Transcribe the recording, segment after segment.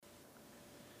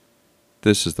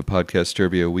This is the Podcast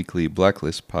Turbio Weekly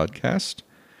Blacklist podcast.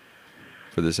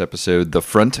 For this episode, The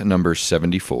Front, number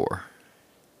 74.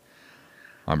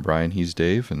 I'm Brian, he's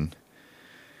Dave, and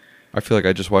I feel like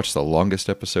I just watched the longest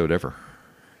episode ever.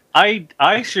 I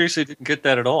seriously didn't get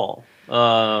that at all.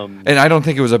 And I don't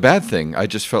think it was a bad thing. I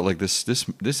just felt like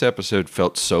this episode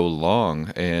felt so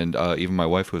long, and even my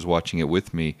wife who was watching it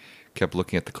with me kept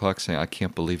looking at the clock saying, I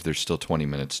can't believe there's still 20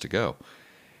 minutes to go.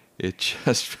 It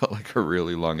just felt like a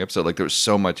really long episode. Like there was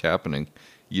so much happening.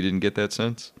 You didn't get that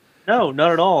sense? No,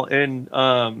 not at all. And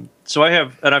so I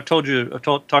have, and I've told you,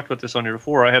 talked about this on here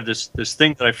before. I have this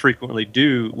thing that I frequently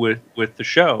do with the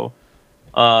show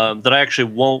that I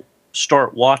actually won't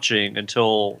start watching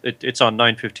until it's on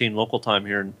 9:15 local time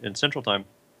here in Central Time.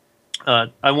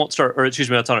 I won't start, or excuse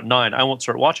me, that's on at 9. I won't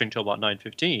start watching until about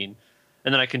 9:15,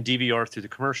 and then I can DVR through the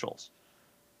commercials.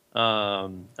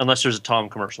 Unless there's a Tom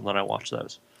commercial, then I watch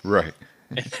those. Right.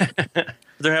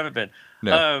 There haven't been.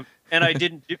 No. And I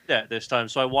didn't do that this time,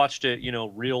 so I watched it,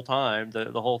 real time,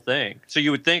 the whole thing. So you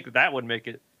would think that would make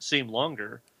it seem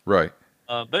longer. Right.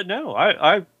 But no,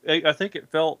 I think it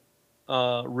felt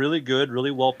really good,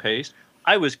 really well paced.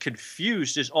 I was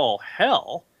confused as all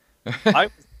hell.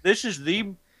 This is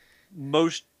the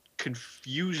most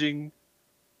confusing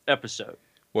episode.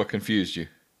 What confused you?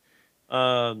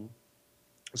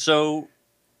 So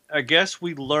I guess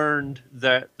we learned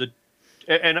that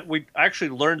and we actually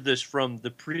learned this from the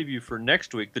preview for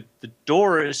next week. The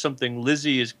door is something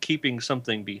Lizzie is keeping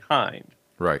something behind.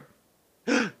 Right.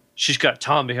 She's got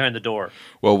Tom behind the door.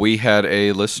 Well, we had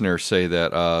a listener say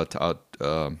that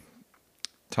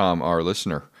Tom, our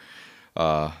listener,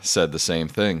 said the same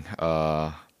thing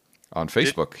on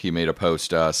Facebook. He made a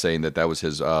post saying that was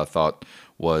his thought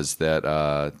was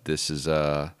that this is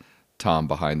Tom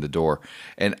behind the door.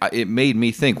 And it made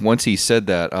me think, once he said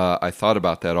that, I thought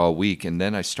about that all week, and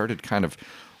then I started kind of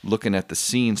looking at the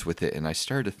scenes with it, and I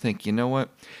started to think, you know what?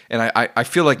 And I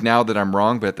feel like now that I'm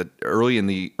wrong, but early in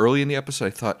the episode, I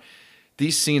thought,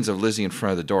 these scenes of Lizzie in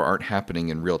front of the door aren't happening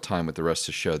in real time with the rest of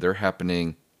the show. They're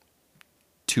happening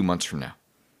 2 months from now.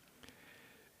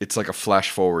 It's like a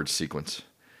flash forward sequence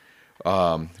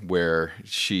where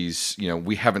she's,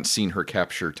 we haven't seen her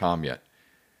capture Tom yet.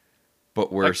 But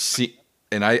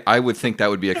and I would think that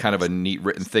would be a kind of a neat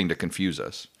written thing to confuse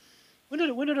us. When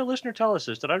did a listener tell us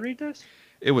this? Did I read this?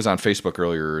 It was on Facebook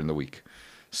earlier in the week.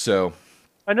 So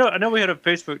I know we had a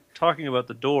Facebook talking about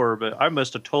the door, but I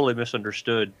must have totally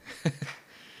misunderstood.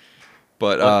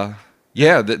 But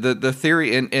yeah, the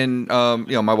theory and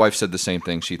my wife said the same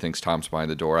thing. She thinks Tom's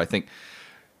behind the door. I think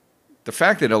the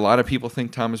fact that a lot of people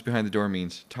think Tom is behind the door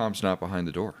means Tom's not behind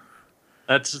the door.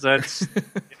 That's that's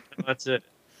it.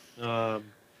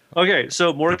 Okay,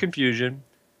 so more confusion.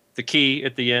 The key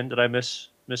at the end. Did I miss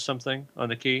something on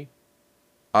the key?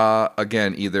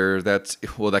 Again, either that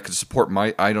could support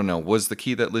I don't know. Was the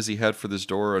key that Lizzie had for this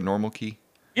door a normal key?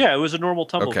 Yeah, it was a normal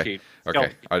tumble key.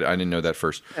 Okay, I didn't know that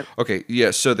first. Okay, yeah.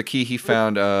 So the key he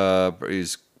found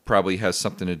probably has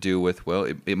something to do with. Well,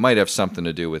 it might have something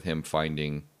to do with him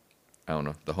finding, I don't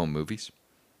know, the home movies.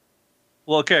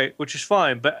 Well, okay, which is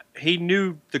fine, but he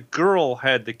knew the girl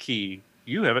had the key.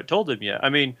 You haven't told him yet. I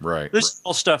mean, right. This is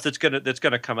all stuff that's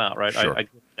gonna come out, right? Sure. I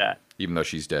get that. Even though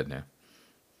she's dead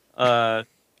now.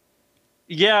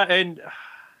 Yeah, and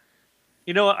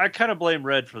I kind of blame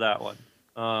Red for that one.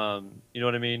 You know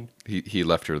what I mean? He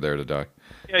left her there to die.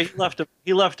 Yeah,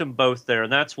 he left them both there,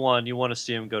 and that's one you want to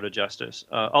see him go to justice.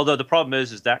 Although the problem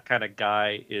is that kind of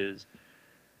guy is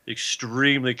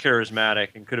extremely charismatic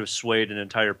and could have swayed an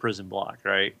entire prison block,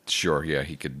 right? Sure, yeah,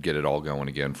 he could get it all going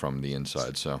again from the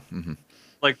inside. So,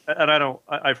 like, and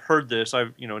I've heard this.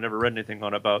 I've never read anything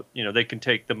on it about they can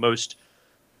take the most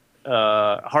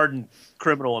hardened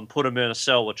criminal and put him in a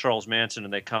cell with Charles Manson,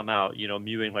 and they come out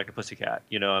mewing like a pussycat.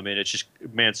 I mean, it's just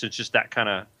Manson's just that kind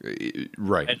of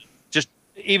right. And just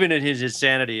even in his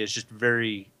insanity is just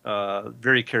very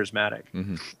very charismatic.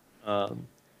 Mm-hmm.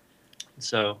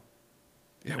 So.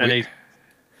 Yeah, and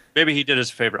maybe he did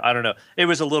us a favor. I don't know. It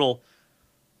was a little.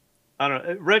 I don't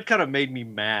know. Red kind of made me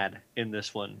mad in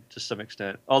this one to some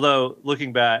extent. Although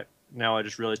looking back now, I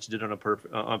just realized he did it on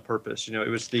purpose. It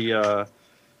was the.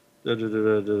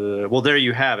 Well, there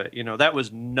you have it. That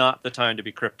was not the time to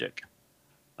be cryptic.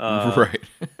 Right.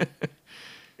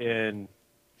 And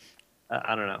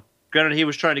I don't know. Granted, he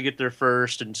was trying to get there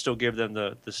first and still give them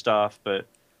the stuff, but.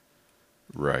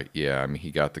 Right. Yeah. I mean,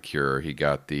 he got the cure. He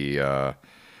got the.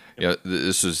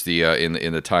 This is the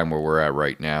in the time where we're at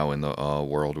right now in the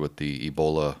world with the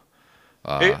Ebola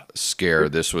scare.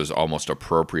 This was almost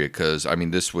appropriate because I mean,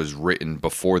 this was written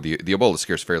before the Ebola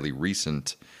scare is fairly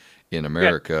recent in Yeah,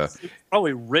 America. it's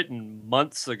probably written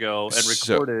months ago and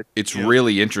So recorded. it's You know,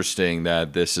 really interesting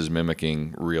that this is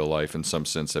mimicking real life in some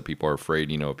sense, that people are afraid,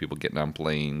 people getting on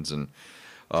planes and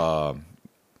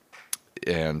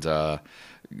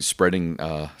spreading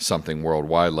something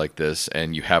worldwide like this,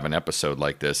 and you have an episode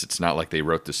like this. It's not like they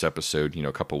wrote this episode,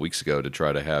 a couple of weeks ago to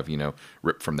try to have,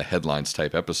 rip from the headlines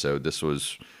type episode. This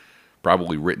was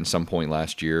probably written some point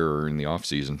last year or in the off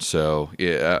season. So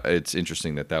yeah, it's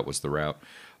interesting that that was the route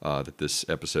that this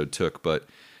episode took. But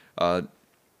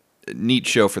neat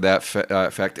show for that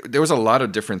fact. There was a lot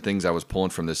of different things I was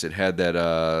pulling from this. It had that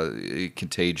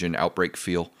Contagion outbreak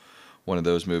feel, one of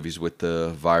those movies with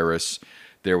the virus.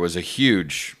 There was a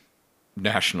huge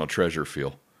National Treasure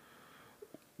feel.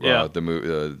 yeah.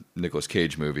 The Nicolas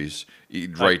Cage movies,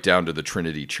 right down to the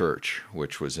Trinity Church,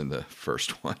 which was in the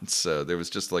first one. So there was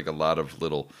just like a lot of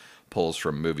little pulls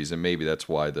from movies, and maybe that's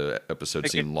why the episode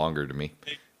seemed longer to me.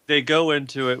 They go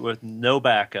into it with no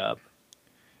backup.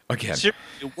 Again,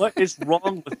 Seriously, what is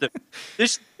wrong with them?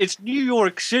 It's New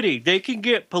York City. They can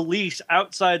get police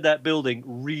outside that building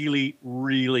really,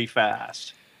 really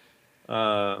fast.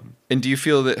 and do you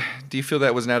feel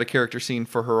that was an out of character scene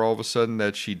for her all of a sudden,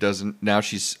 that she doesn't, now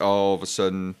she's all of a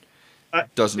sudden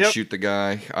doesn't Yep. shoot the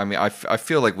guy? I mean, I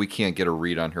feel like we can't get a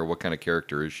read on her. What kind of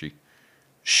character is she?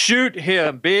 Shoot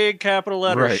him, big capital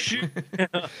letters. Right. Shoot him.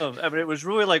 I mean, it was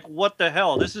really like, what the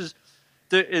hell? This is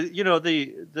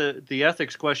the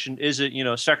ethics question. Is it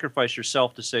sacrifice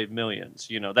yourself to save millions?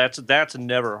 That's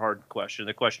never a hard question.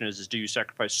 The question is do you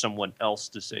sacrifice someone else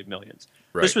to save millions?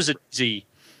 Right. This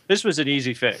was an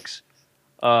easy fix.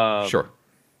 Sure.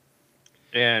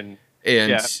 And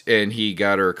And he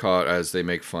got her caught, as they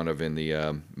make fun of in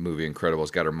the movie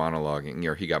Incredibles, got her monologuing,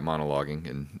 or he got monologuing,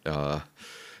 and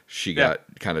she got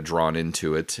kind of drawn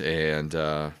into it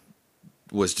and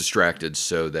was distracted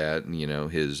so that,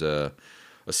 his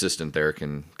assistant there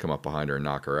can come up behind her and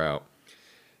knock her out.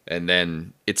 And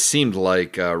then it seemed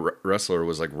like Wrestler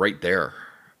was like right there.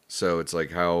 So it's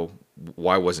like,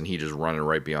 why wasn't he just running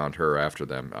right beyond her after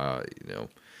them?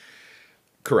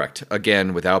 Correct.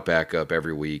 Again, without backup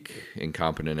every week,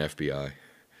 incompetent FBI.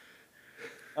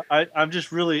 I'm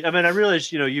just really. I mean, I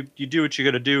realize you do what you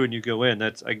got to do and you go in.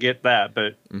 I get that,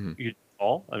 but you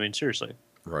all. I mean, seriously.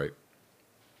 Right.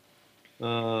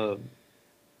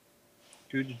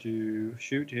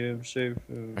 Shoot him, save.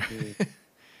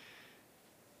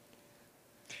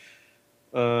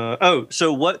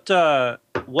 So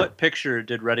what picture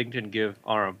did Reddington give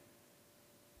Aram?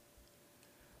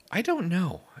 I don't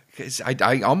know. 'Cause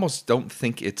I almost don't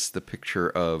think it's the picture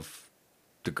of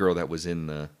the girl that was in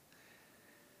the...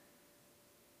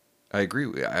 I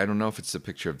agree. I don't know if it's the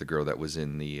picture of the girl that was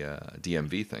in the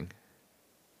DMV thing.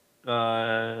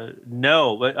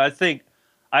 No, but I think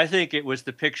it was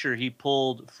the picture he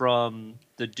pulled from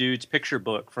the dude's picture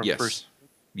book from Yes. first.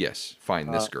 Yes.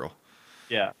 Find this girl.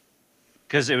 Yeah,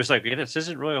 because it was like this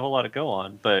isn't really a whole lot to go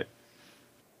on, but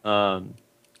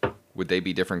Would they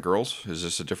be different girls? Is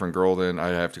this a different girl than... I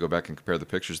have to go back and compare the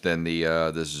pictures. Than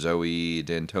this Zoe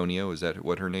D'Antonio. Is that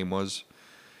what her name was?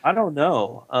 I don't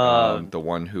know. The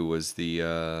one who was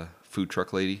the food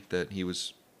truck lady that he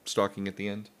was stalking at the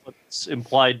end? It's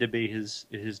implied to be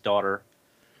his daughter,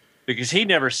 because he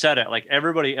never said it. Like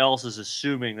everybody else is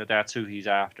assuming that that's who he's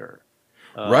after.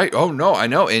 Right. Oh, no, I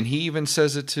know. And he even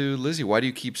says it to Lizzie. Why do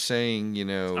you keep saying,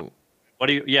 What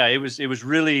do you? Yeah, it was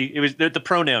the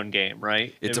pronoun game,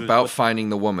 right? It's about finding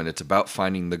the woman. It's about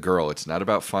finding the girl. It's not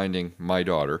about finding my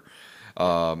daughter.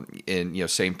 And,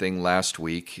 same thing last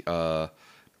week.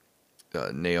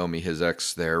 Naomi, his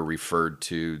ex there, referred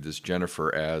to this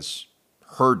Jennifer as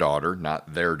her daughter,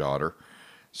 not their daughter.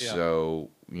 Yeah. So,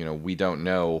 we don't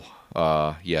know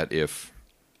yet if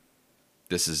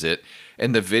this is it.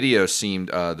 And the video seemed,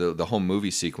 the whole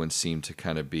movie sequence seemed to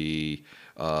kind of be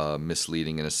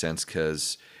misleading in a sense,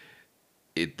 because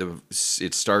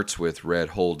it starts with Red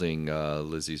holding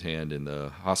Lizzie's hand in the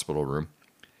hospital room.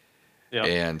 Yeah.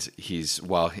 And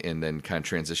and then kind of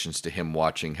transitions to him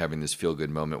having this feel good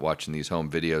moment, watching these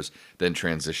home videos, then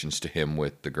transitions to him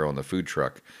with the girl in the food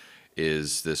truck.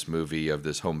 Is this movie of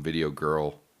this home video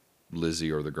girl, Lizzie,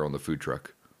 or the girl in the food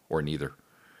truck, or neither?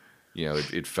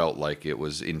 It felt like it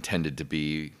was intended to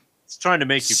be It's trying to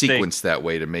make you think. sequenced that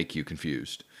way to make you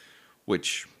confused,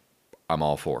 which I'm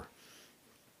all for.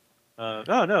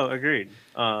 No, agreed.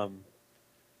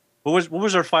 What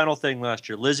was our final thing last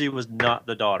year? Lizzie was not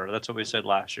the daughter. That's what we said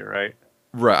last year, right?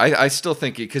 Right. I still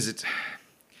think because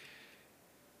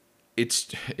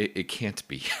it can't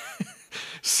be.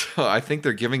 So I think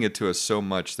they're giving it to us so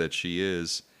much that she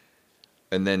is,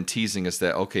 and then teasing us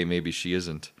that, okay, maybe she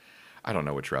isn't. I don't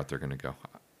know which route they're going to go.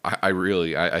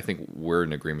 I think we're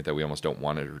in agreement that we almost don't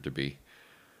want her to be.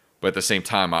 But at the same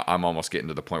time, I'm almost getting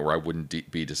to the point where I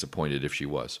wouldn't be disappointed if she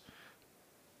was.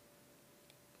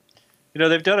 You know,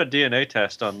 they've done a DNA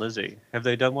test on Lizzie. Have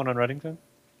they done one on Reddington?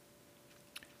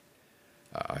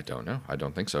 I don't know. I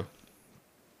don't think so.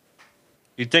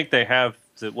 You'd think they have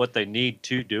what they need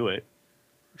to do it.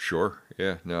 Sure.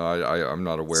 Yeah. No, I'm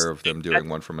not aware of them doing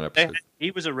one from an episode.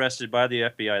 He was arrested by the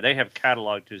FBI. They have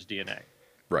cataloged his DNA.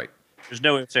 Right. There's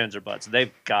no ifs, ands, or buts.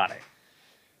 They've got it.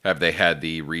 Have they had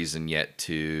the reason yet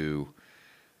to...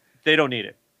 They don't need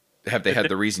it. Have they had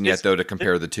the reason yet, though, to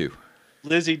compare the two?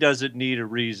 Lizzie doesn't need a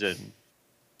reason.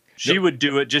 She would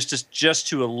do it just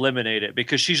to eliminate it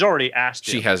because she's already asked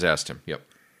him. She has asked him, yep.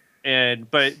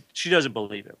 But she doesn't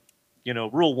believe him. You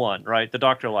know, rule 1, right? The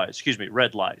doctor lies. Excuse me,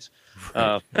 Red lies.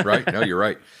 Right. No, you're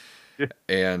right.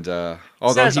 And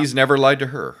although he's never lied to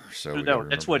her. So no,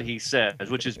 that's what he says,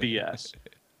 which is BS.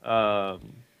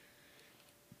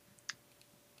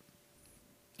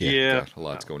 Yeah. A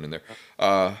lot's going in there.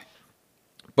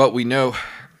 But we know...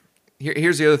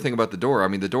 Here's the other thing about the door. I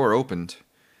mean, the door opened.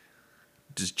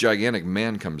 This gigantic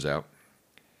man comes out.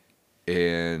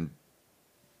 And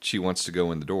she wants to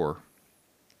go in the door.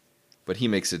 But he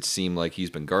makes it seem like he's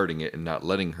been guarding it and not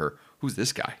letting her. Who's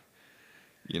this guy?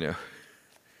 You know,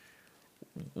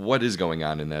 what is going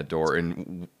on in that door?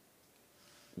 And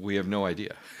we have no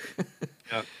idea.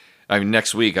 Yeah. I mean,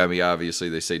 next week, obviously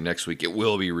they say next week it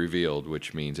will be revealed,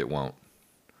 which means it won't.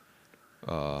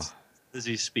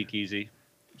 Lizzie's speakeasy.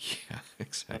 Yeah,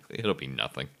 exactly. It'll be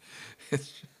nothing.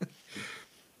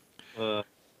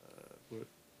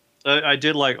 I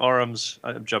did like Aram's.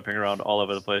 I'm jumping around all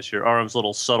over the place here. Aram's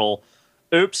little subtle.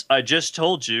 Oops! I just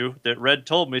told you that Red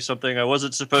told me something I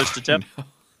wasn't supposed to tell.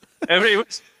 I mean,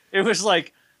 it was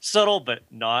like subtle, but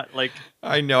not like.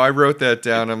 I know. I wrote that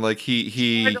down. I'm like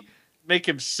he make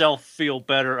himself feel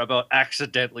better about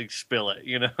accidentally spill it.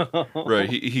 You know. Right.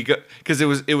 He got because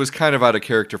it was kind of out of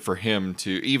character for him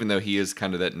to, even though he is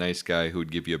kind of that nice guy who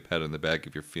would give you a pat on the back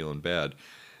if you're feeling bad.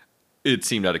 It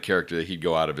seemed out of character that he'd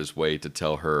go out of his way to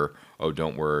tell her, "Oh,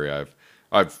 don't worry,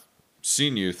 I've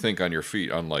seen you think on your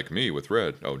feet, unlike me with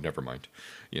Red." Oh, never mind.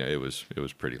 You know, it was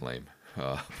pretty lame,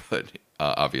 but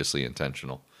obviously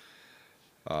intentional.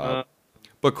 But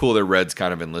cool that Red's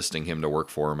kind of enlisting him to work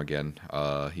for him again.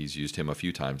 He's used him a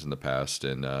few times in the past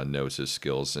and knows his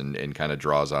skills and kind of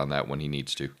draws on that when he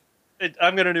needs to.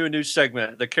 I'm going to do a new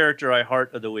segment, the character I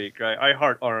heart of the week. Right? I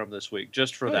heart Aram this week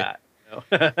just for that.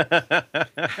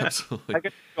 Absolutely. I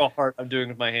get a heart I'm doing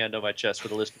with my hand on my chest for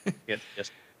the listener.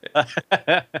 Yes.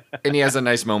 And he has a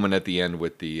nice moment at the end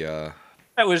with the.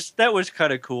 That was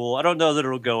kind of cool. I don't know that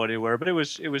it'll go anywhere, but it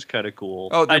was kind of cool.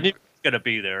 Oh, I knew it was gonna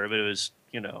be there, but it was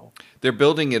They're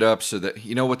building it up so that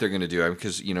you know what they're going to do,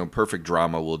 because perfect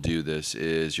drama will do this.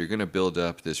 Is you're going to build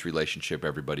up this relationship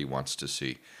everybody wants to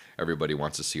see. Everybody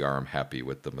wants to see Aram happy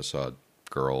with the Mossad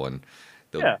girl, and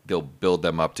they'll build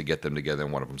them up to get them together,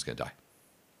 and one of them's going to die.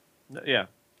 Yeah,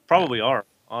 probably are,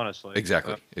 honestly.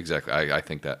 Exactly. I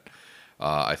think that.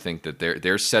 I think that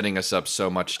they're setting us up so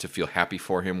much to feel happy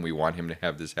for him. We want him to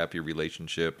have this happy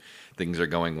relationship. Things are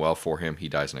going well for him. He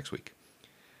dies next week.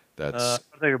 I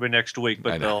think it'll be next week,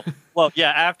 but they'll. Well,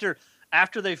 yeah,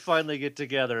 after they finally get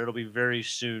together, it'll be very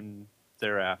soon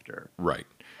thereafter. Right.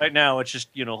 Right now, it's just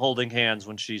holding hands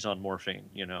when she's on morphine.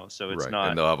 So it's not.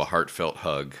 And they'll have a heartfelt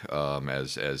hug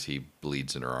as he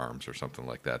bleeds in her arms or something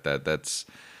like that. That's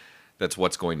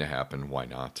what's going to happen. Why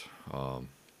not?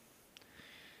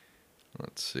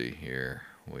 Let's see here.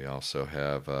 We also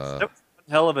have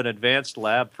hell of an advanced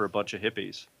lab for a bunch of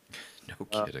hippies.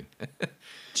 No kidding.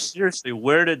 Seriously,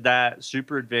 where did that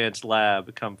super advanced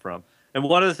lab come from? And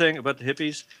one other thing about the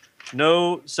hippies,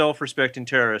 no self-respecting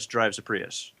terrorist drives a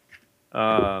Prius.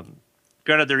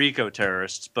 Granted, they're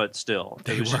eco-terrorists, but still.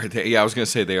 I was going to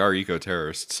say they are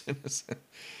eco-terrorists.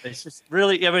 It's just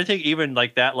really, I think even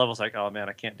like that level's like, oh man,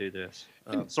 I can't do this.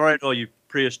 Sorry to all you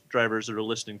Prius drivers that are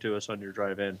listening to us on your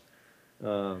drive-in.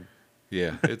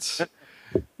 Yeah, it's,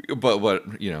 but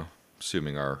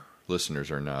assuming our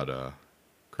listeners are not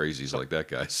crazies like that,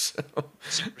 guys.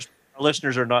 Our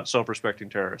listeners are not self-respecting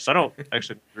terrorists. I don't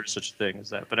actually think there's such a thing as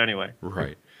that, but anyway.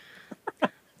 Right.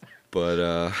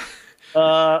 But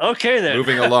okay then.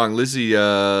 Moving along, Lizzie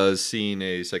seeing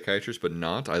a psychiatrist, but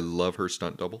not. I love her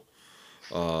stunt double.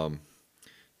 Oh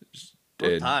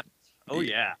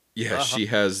yeah. Yeah, she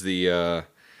has the.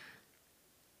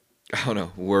 I don't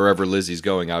know, wherever Lizzie's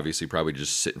going, obviously probably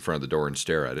just sit in front of the door and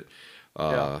stare at it.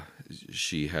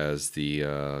 She has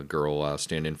the girl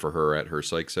stand in for her at her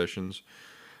psych sessions,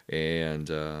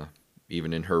 and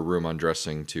even in her room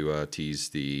undressing to tease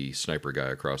the sniper guy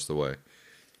across the way.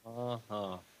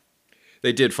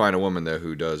 They did find a woman though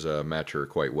who does match her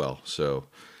quite well. So,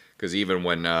 because even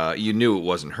when you knew it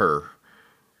wasn't her,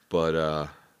 but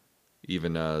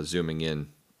even zooming in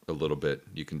a little bit,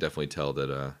 you can definitely tell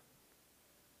that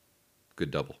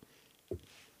good double.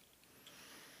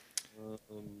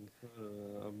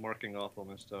 I'm marking off all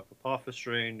my stuff. Apophis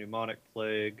strain, pneumonic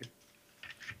plague,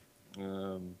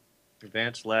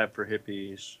 advanced lab for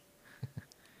hippies.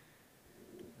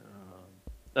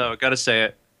 Oh, gotta say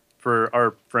it for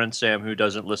our friend Sam who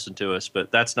doesn't listen to us,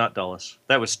 but that's not Dulles.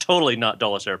 That was totally not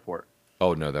Dulles Airport.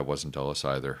 Oh no, that wasn't Dulles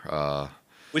either.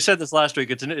 We said this last week.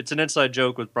 It's an inside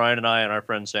joke with Brian and I and our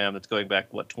friend Sam. That's going back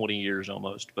 20 years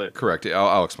almost. But correct.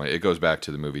 I'll explain. It goes back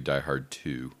to the movie Die Hard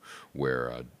 2,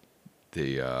 where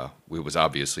it was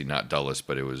obviously not Dulles,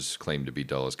 but it was claimed to be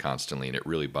Dulles constantly, and it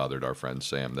really bothered our friend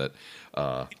Sam that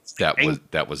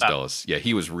that was Dulles. Yeah,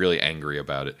 he was really angry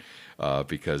about it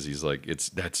because he's like,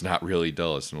 that's not really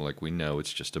Dulles, and we're like, we know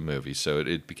it's just a movie. So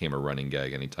it became a running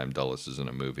gag. Anytime Dulles is in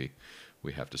a movie,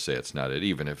 we have to say it's not it,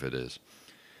 even if it is.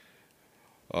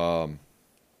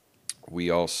 We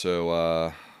also,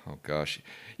 oh gosh,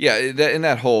 yeah, in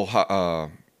that whole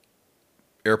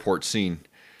airport scene.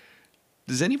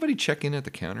 Does anybody check in at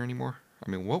the counter anymore?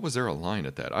 I mean, what was there a line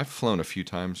at that? I've flown a few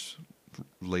times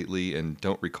lately and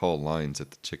don't recall lines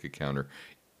at the ticket counter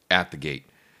at the gate.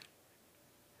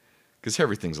 Because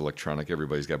everything's electronic.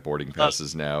 Everybody's got boarding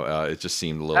passes now. It just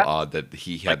seemed a little odd that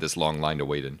he had this long line to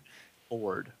wait in.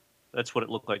 Forward. That's what it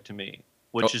looked like to me.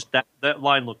 Which is that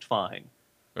line looked fine.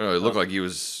 Oh, it looked like he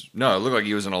was. No, it looked like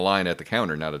he was in a line at the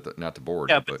counter, not the board.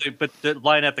 Yeah, but the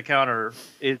line at the counter,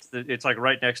 it's like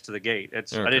right next to the gate.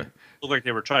 Okay. I didn't look like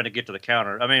they were trying to get to the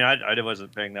counter. I mean, I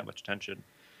wasn't paying that much attention.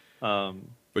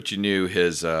 But you knew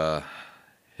his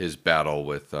battle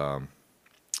with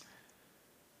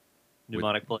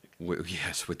pneumonic plague.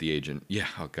 Yes, with the agent. Yeah.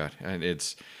 Oh god, and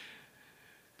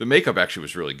the makeup actually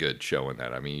was really good showing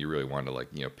that. I mean, you really wanted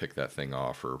to pick that thing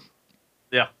off or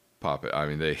pop it. I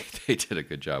mean, they did a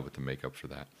good job with the makeup for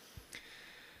that.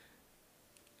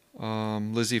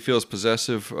 Lizzie feels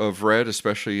possessive of Red,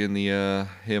 especially in the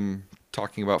him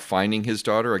talking about finding his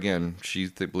daughter. Again, she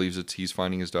believes he's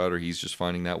finding his daughter. He's just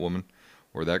finding that woman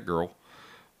or that girl.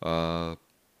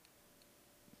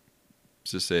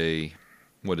 Is this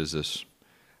what is this?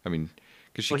 I mean,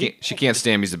 because she can't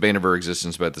stand him. He's the bane of her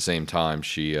existence, but at the same time,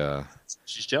 she's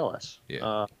jealous.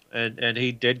 Yeah. And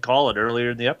he did call it earlier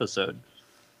in the episode.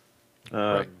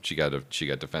 Right. She got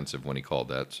defensive when he called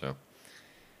that. So.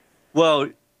 Well,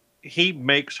 he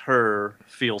makes her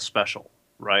feel special,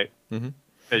 right? Mm-hmm.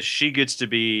 Because she gets to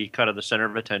be kind of the center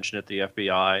of attention at the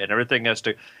FBI, and everything has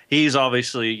to. He's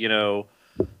obviously,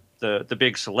 the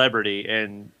big celebrity,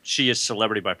 and she is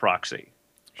celebrity by proxy.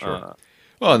 Sure.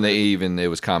 Well, and it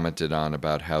was commented on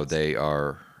about how they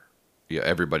are. Yeah,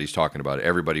 everybody's talking about it.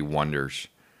 Everybody wonders,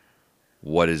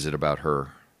 what is it about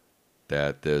her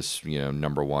that this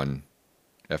number one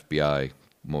FBI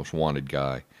most wanted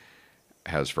guy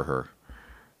has for her?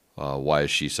 Why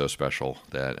is she so special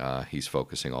that he's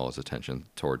focusing all his attention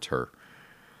towards her?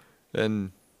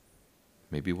 And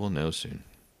maybe we'll know soon.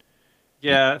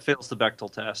 Yeah, it fails the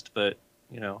Bechdel test, but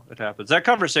it happens. That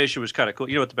conversation was kind of cool.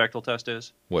 You know what the Bechdel test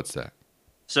is? What's that?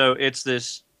 So it's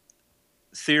this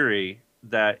theory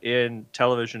that in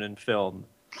television and film,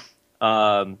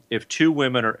 if two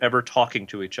women are ever talking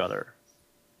to each other,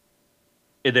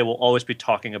 they will always be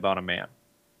talking about a man.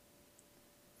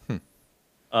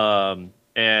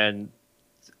 And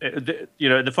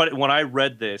the funny, when I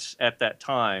read this at that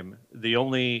time, the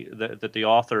only that the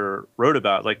author wrote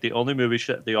about, like the only movie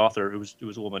that the author, who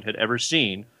was a woman, had ever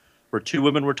seen, where two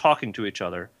women were talking to each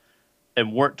other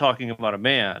and weren't talking about a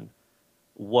man,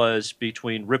 was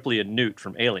between Ripley and Newt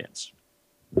from Aliens.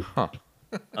 Huh.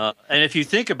 And if you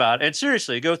think about it, and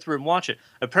seriously, go through and watch it.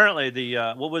 Apparently,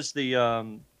 what was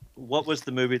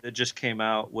the movie that just came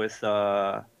out with?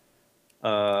 This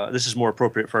is more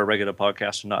appropriate for a regular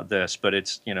podcast and not this, but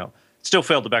it's still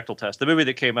failed the Bechdel test. The movie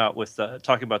that came out with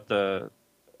talking about the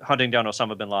hunting down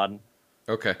Osama bin Laden.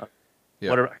 Okay. Yeah.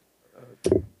 Whatever.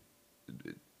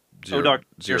 Zero Dark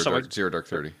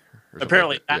 30.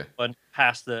 Apparently, that one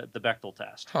passed the Bechdel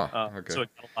test. Huh. Okay. So it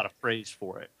got a lot of praise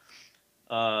for it.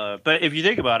 But if you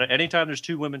think about it, anytime there's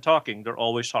two women talking, they're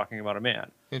always talking about a man.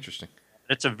 Interesting.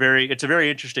 It's a very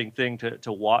interesting thing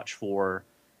to watch for.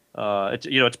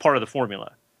 It's part of the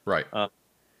formula. Right. But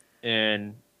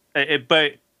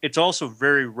it's also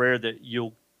very rare that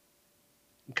you'll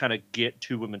kind of get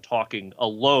two women talking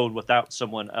alone without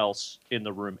someone else in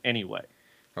the room anyway.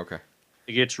 Okay.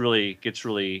 It gets really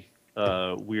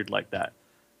weird like that.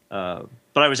 But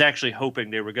I was actually hoping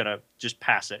they were going to just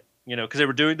pass it, because they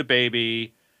were doing the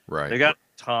baby. Right. They got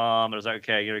Tom. And I was like,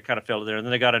 okay, it kind of fell there. And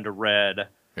then they got into Red.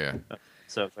 Yeah.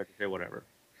 So it's like, okay, whatever.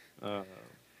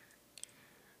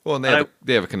 Well, and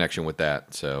they have a connection with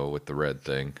that. So with the Red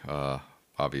thing,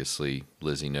 obviously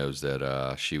Lizzie knows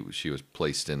that she was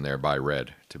placed in there by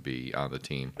Red to be on the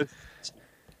team.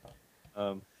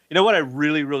 You know what I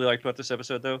really, really liked about this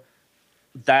episode, though?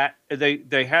 That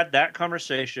they had that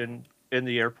conversation in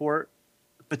the airport,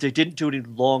 but they didn't do any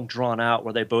long drawn out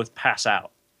where they both pass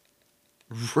out.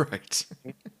 Right.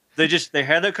 They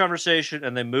had that conversation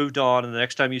and they moved on, and the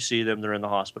next time you see them, they're in the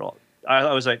hospital.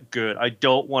 I was like, good. I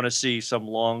don't want to see some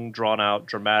long drawn out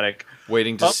dramatic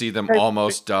Waiting to see them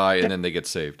almost die and then they get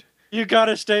saved. You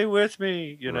gotta stay with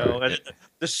me, know, Right. and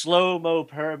the slow-mo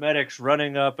paramedics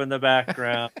running up in the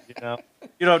background, you know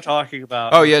what I'm talking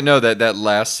about. Oh yeah, no, that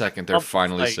last second they're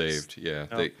finally Fights, saved. Yeah,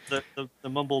 the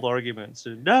mumbled arguments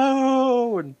and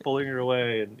no, and pulling her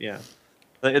away, and yeah,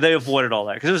 they avoided all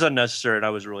that because it was unnecessary, and I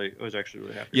was actually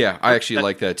really happy. Yeah, I actually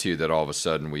like that too. That all of a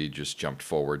sudden we just jumped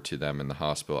forward to them in the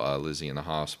hospital, Lizzie in the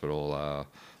hospital,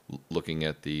 looking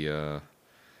at the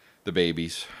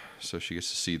babies, so she gets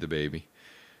to see the baby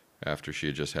after she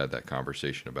had just had that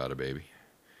conversation about a baby.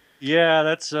 Yeah,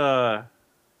 that's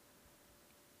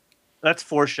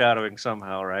foreshadowing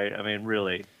somehow, right? I mean,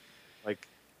 really, like,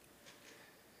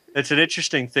 it's an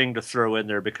interesting thing to throw in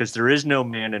there because there is no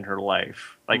man in her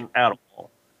life, like, at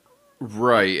all.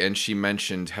 Right, and she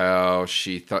mentioned how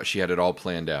she thought she had it all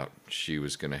planned out. She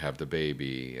was going to have the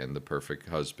baby and the perfect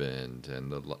husband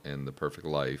and the perfect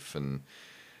life, and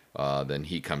then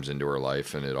he comes into her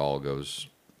life and it all goes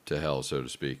to hell, so to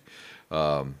speak.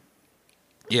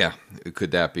 Yeah, could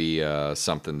that be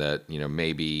something that,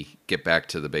 maybe get back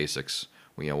to the basics?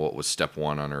 What was step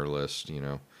one on her list?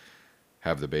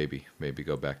 Have the baby. Maybe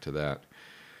go back to that.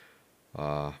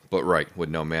 But right, with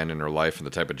no man in her life and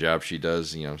the type of job she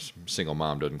does, single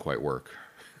mom doesn't quite work.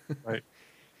 Right.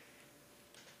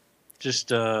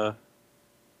 Just yeah,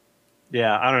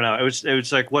 I don't know. It was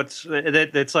like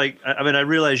it's like, I mean, I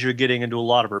realize you're getting into a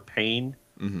lot of her pain,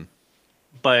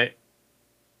 but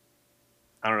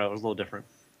I don't know. It was a little different.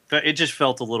 It just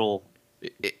felt a little.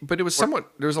 But it was somewhat.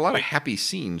 There was a lot of happy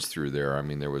scenes through there. I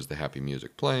mean, there was the happy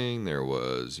music playing. There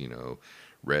was,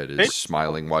 Red is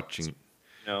smiling, watching.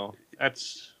 No,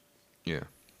 that's. Yeah.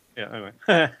 Yeah. Anyway.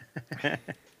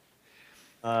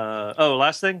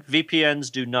 Last thing. VPNs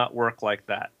do not work like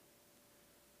that.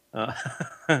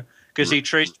 Because he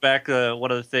traced back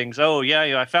one of the things. Oh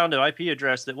yeah, I found an IP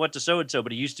address that went to so and so,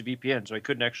 but he used to VPN, so I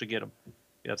couldn't actually get him.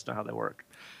 Yeah, that's not how they work.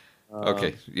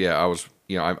 Okay, yeah, I was,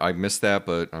 I missed that,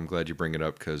 but I'm glad you bring it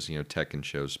up because tech in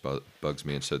shows bugs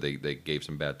me, and so they gave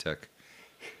some bad tech.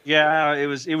 Yeah, it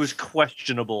was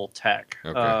questionable tech.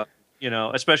 Okay.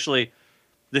 Especially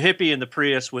the hippie and the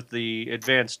Prius with the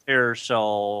advanced air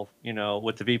cell.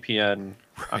 With the VPN.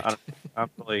 Right. I'm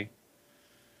really.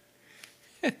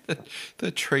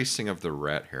 the tracing of the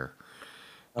rat hair.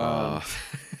 That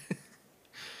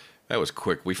was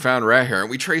quick. We found rat hair, and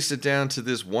we traced it down to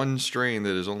this one strain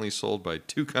that is only sold by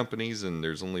 2 companies, and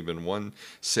there's only been one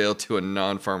sale to a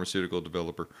non-pharmaceutical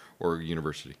developer or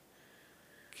university.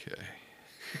 Okay.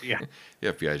 Yeah.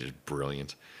 The FBI is just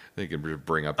brilliant. They can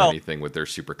bring up anything with their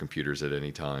supercomputers at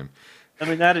any time. I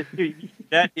mean,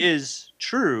 that is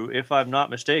true, if I'm not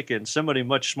mistaken. Somebody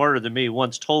much smarter than me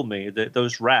once told me that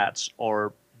those rats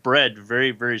are bred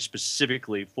very, very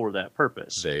specifically for that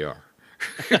purpose. They are.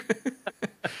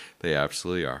 They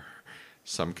absolutely are.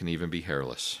 Some can even be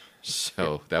hairless.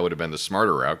 So that would have been the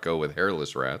smarter route. Go with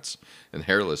hairless rats and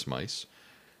hairless mice.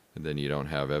 And then you don't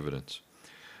have evidence.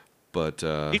 But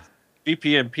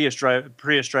VPN Prius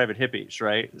driving hippies,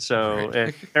 right? So, right.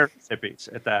 And hairless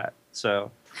hippies at that. So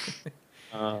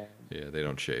yeah, they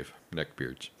don't shave. Neck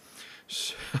beards.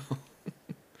 So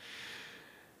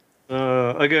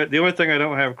the only thing I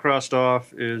don't have crossed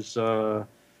off is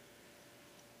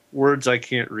words I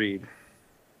can't read.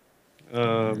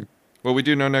 Well, we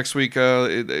do know next week,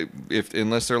 if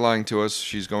unless they're lying to us,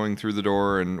 she's going through the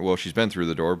door, and she's been through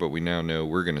the door, but we now know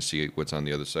we're going to see what's on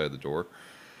the other side of the door.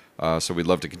 So we'd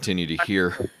love to continue to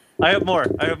hear. I have more.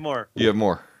 You have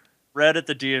more. Red at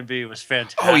the DMV was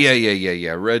fantastic. Oh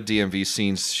yeah. Red DMV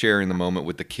scenes, sharing the moment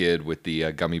with the kid with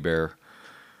the gummy bear.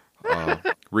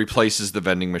 Replaces the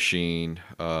vending machine.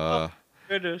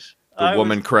 Goodness. The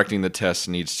woman correcting the test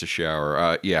needs to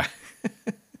shower. Yeah.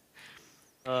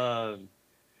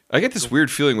 I get this weird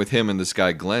feeling with him and this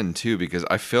guy Glenn too, because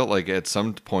I felt like at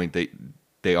some point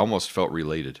they almost felt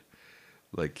related,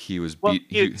 like he was.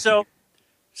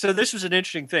 So this was an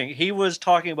interesting thing. He wasn't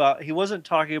talking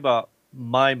about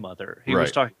my mother. He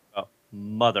was talking about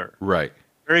mother. Right.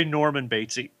 Very Norman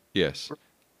Batesy. Yes.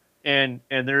 And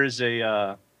there is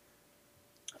a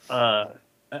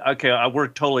Okay, we're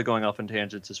totally going off on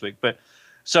tangents this week, but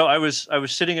so I was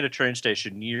sitting at a train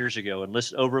station years ago and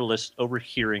listening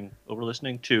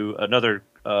to another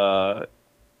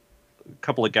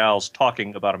couple of gals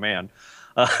talking about a man.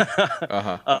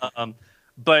 Uh-huh. um,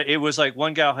 but it was like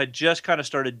one gal had just kind of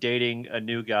started dating a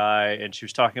new guy, and she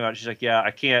was talking about it. She's like, "Yeah,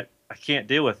 I can't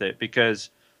deal with it because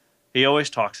he always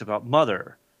talks about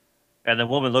mother." And the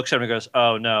woman looks at him and goes,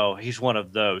 "Oh no, he's one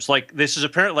of those." Like this is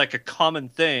apparently like a common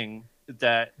thing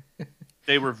that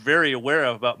they were very aware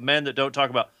of about men that don't talk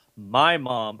about my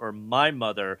mom or my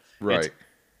mother. It's Right.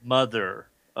 mother.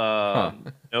 Huh.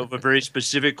 A very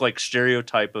specific like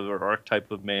stereotype of or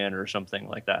archetype of man or something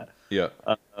like that. Yeah.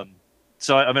 Um,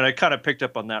 so I mean, I kind of picked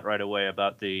up on that right away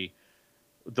about the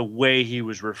way he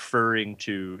was referring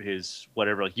to his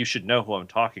whatever. Like, you should know who I'm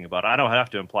talking about. I don't have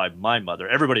to imply my mother.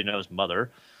 Everybody knows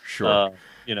mother. Sure.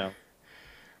 You know,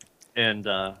 and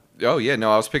Oh yeah,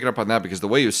 no, I was picking up on that because the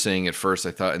way he was saying it first,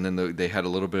 I thought, and then they had a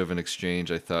little bit of an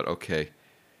exchange. I thought, okay,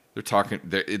 they're talking.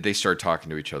 They start talking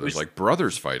to each other. It's like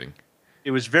brothers fighting.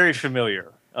 it was very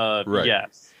familiar. Right.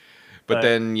 Yes. But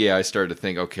then, yeah, I started to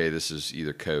think, okay, this is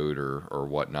either code or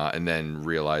whatnot, and then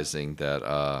realizing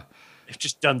that, They've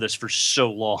just done this for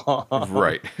so long.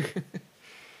 right.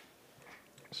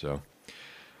 So,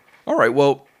 all right,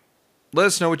 well, let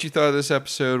us know what you thought of this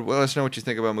episode. Let us know what you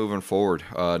think about moving forward.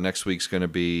 Next week's going to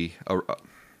be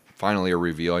finally a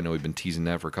reveal. I know we've been teasing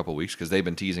that for a couple of weeks because they've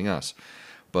been teasing us.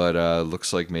 But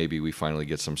looks like maybe we finally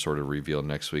get some sort of reveal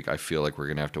next week. I feel like we're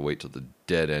going to have to wait till the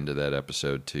dead end of that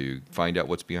episode to find out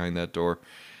what's behind that door.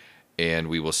 And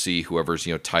we will see whoever's,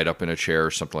 tied up in a chair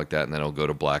or something like that, and then it'll go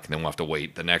to black, and then we'll have to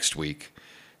wait the next week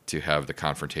to have the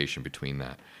confrontation between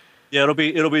that. Yeah, it'll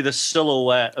be the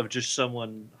silhouette of just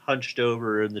someone hunched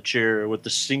over in the chair with the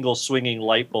single swinging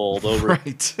light bulb over.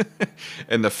 Right.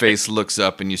 And the face looks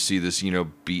up, and you see this,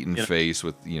 beaten face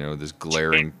with, this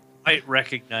glaring. Might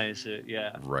recognize it,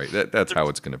 yeah. Right. That's how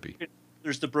it's going to be.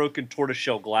 There's the broken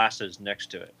tortoiseshell glasses next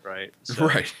to it, right? So,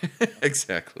 Right.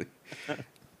 Exactly.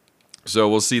 So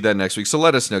we'll see that next week. So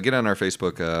let us know. Get on our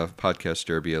Facebook, Podcast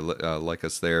Derby, like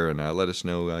us there, and let us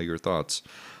know your thoughts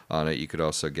on it. You could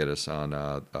also get us on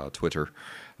Twitter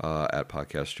at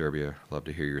Podcast Derby. I'd love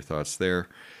to hear your thoughts there.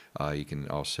 You can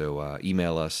also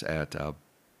email us at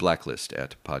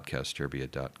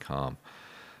blacklist@podcastderbia.com.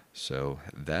 So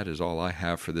that is all I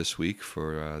have for this week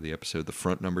for the episode The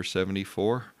Front number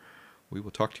 74. We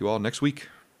will talk to you all next week.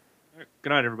 Good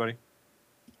night, everybody.